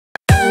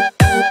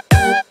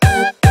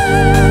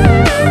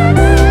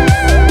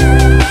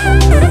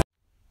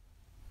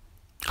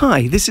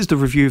Hi, this is the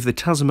review of the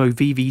Tassimo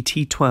Vivy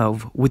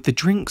T12 with the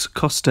drinks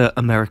Costa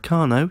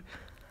Americano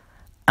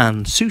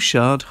and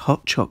Suchard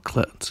hot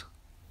chocolate.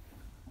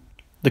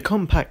 The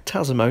compact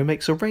Tassimo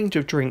makes a range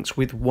of drinks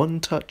with one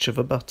touch of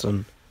a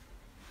button.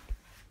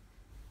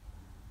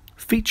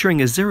 Featuring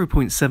a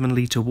 0.7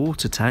 litre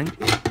water tank,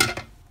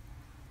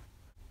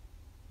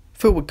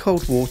 fill with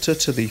cold water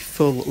to the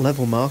full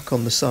level mark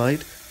on the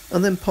side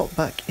and then pop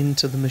back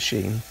into the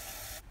machine.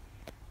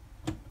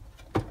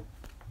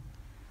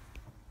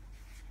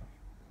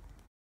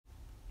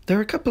 There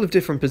are a couple of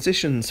different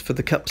positions for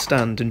the cup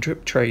stand and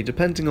drip tray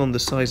depending on the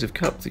size of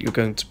cup that you're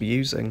going to be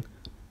using.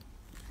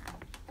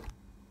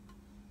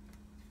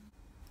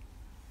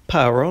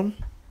 Power on,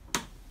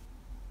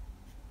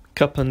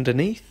 cup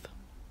underneath,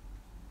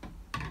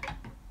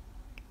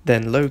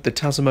 then load the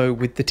Tassimo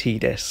with the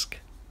T-disc.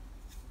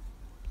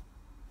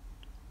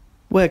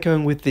 We're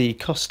going with the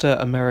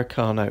Costa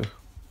Americano.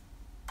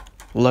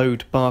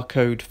 Load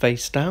barcode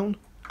face down,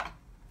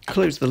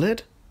 close the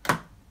lid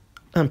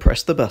and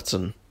press the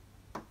button.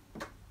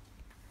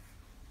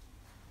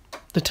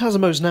 The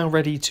Tassimo is now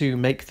ready to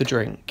make the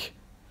drink.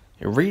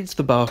 It reads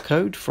the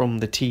barcode from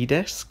the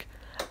T-disc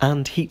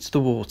and heats the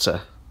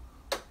water.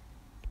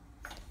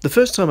 The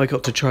first time I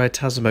got to try a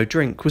Tassimo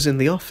drink was in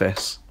the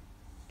office.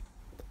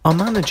 Our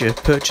manager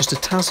purchased a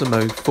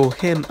Tassimo for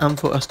him and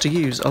for us to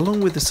use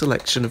along with a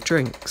selection of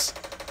drinks.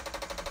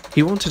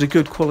 He wanted a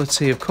good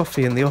quality of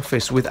coffee in the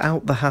office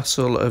without the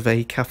hassle of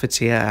a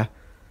cafetiere,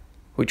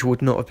 which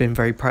would not have been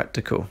very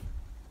practical.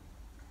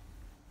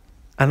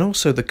 And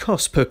also the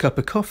cost per cup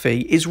of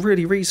coffee is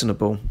really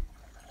reasonable.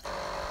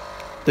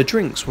 The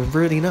drinks were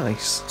really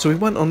nice, so we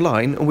went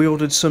online and we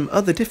ordered some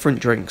other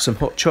different drinks, some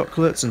hot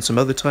chocolates and some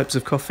other types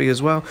of coffee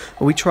as well,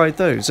 and we tried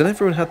those and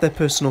everyone had their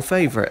personal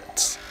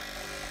favourites.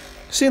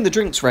 Seeing the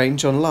drinks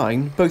range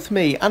online, both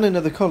me and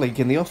another colleague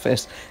in the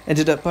office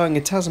ended up buying a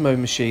Tassimo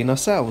machine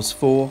ourselves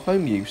for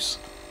home use.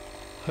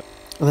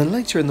 And then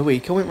later in the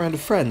week I went round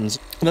with friends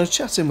and I was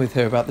chatting with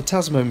her about the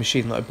Tassimo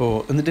machine that I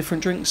bought and the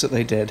different drinks that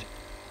they did.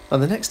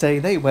 And the next day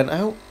they went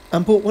out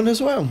and bought one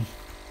as well.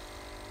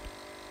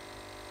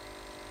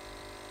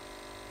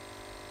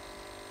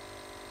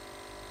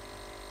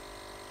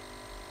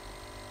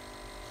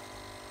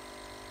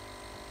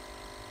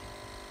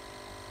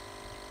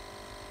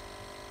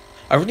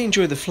 I really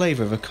enjoy the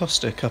flavour of a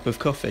Costa cup of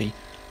coffee,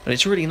 and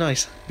it's really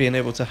nice being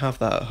able to have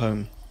that at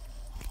home.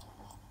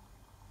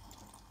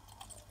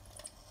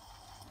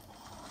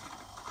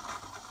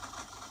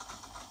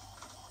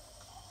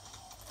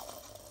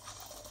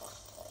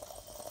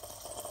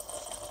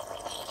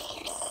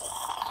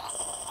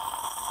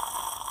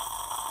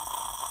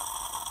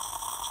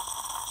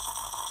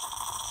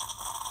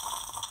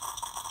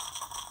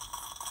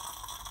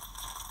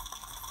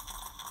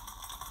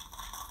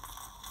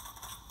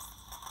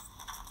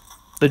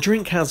 The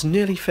drink has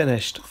nearly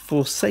finished.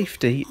 For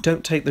safety,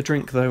 don't take the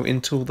drink though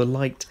until the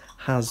light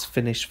has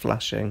finished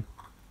flashing.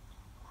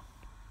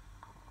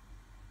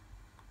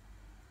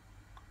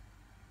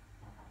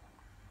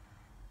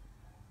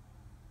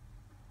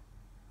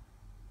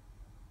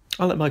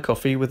 I like my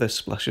coffee with a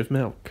splash of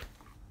milk.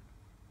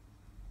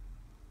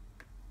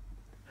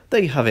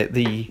 There you have it,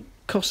 the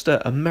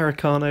Costa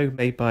Americano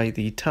made by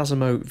the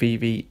Tassimo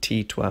Vivy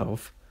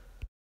T12.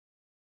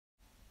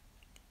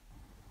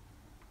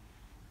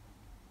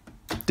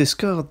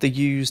 Discard the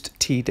used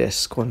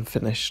T-disc when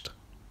finished.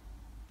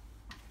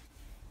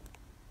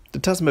 The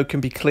Tassimo can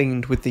be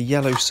cleaned with the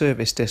yellow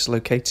service disc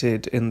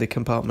located in the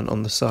compartment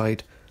on the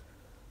side.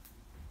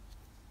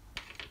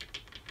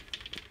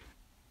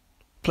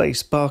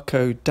 Place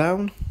barcode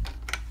down,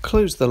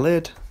 close the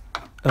lid,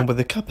 and with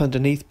the cup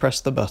underneath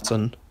press the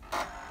button.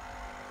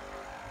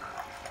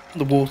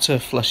 The water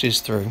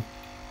flushes through.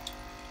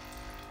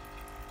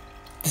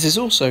 This is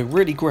also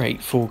really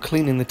great for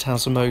cleaning the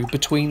Tassimo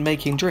between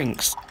making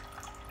drinks.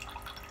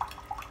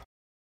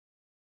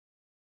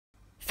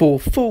 For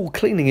full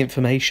cleaning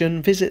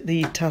information, visit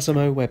the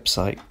Tassimo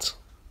website.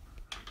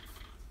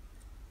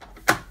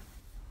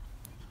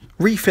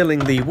 Refilling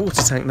the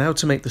water tank now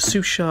to make the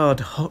Suchard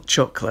hot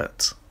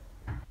chocolate.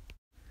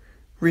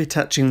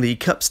 Reattaching the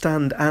cup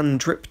stand and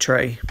drip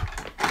tray.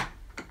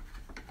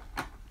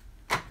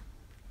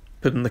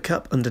 Putting the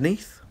cup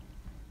underneath.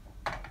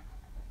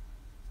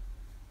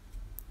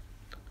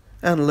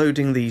 And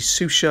loading the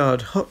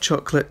Suchard hot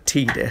chocolate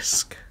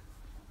T-disc.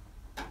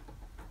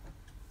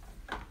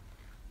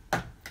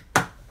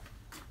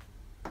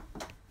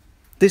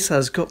 This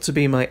has got to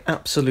be my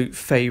absolute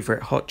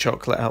favourite hot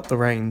chocolate out the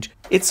range.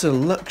 It's a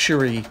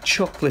luxury,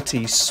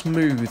 chocolatey,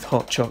 smooth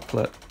hot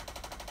chocolate.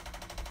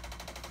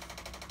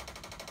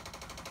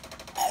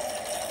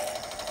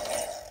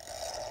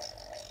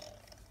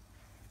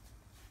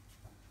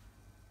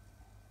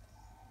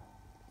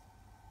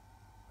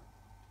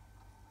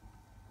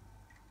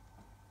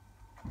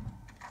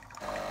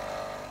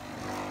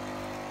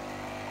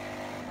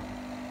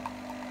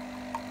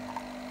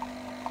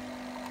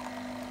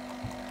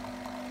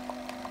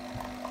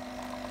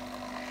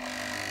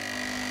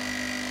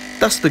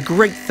 That's the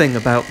great thing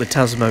about the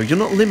Tassimo. You're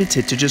not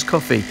limited to just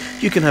coffee.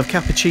 You can have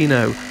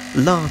cappuccino,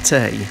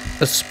 latte,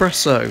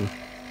 espresso,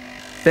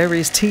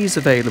 various teas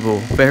available,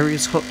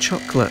 various hot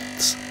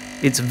chocolates.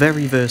 It's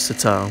very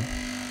versatile.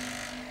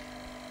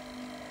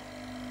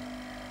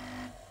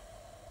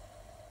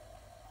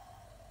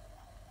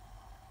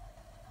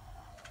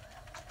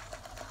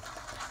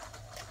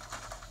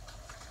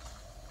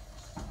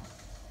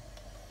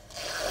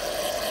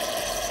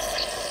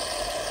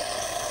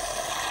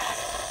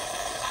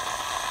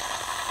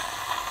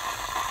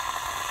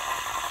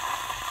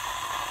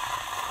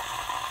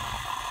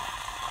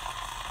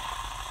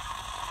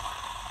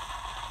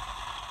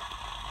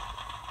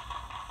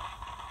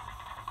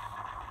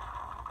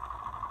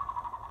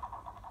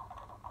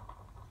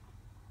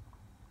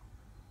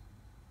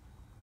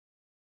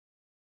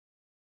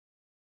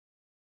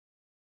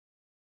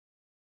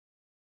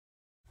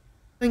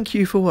 Thank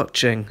you for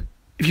watching.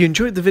 If you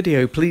enjoyed the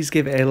video, please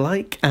give it a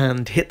like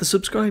and hit the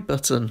subscribe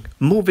button.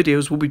 More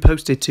videos will be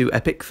posted to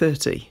Epic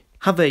 30.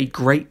 Have a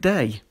great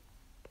day.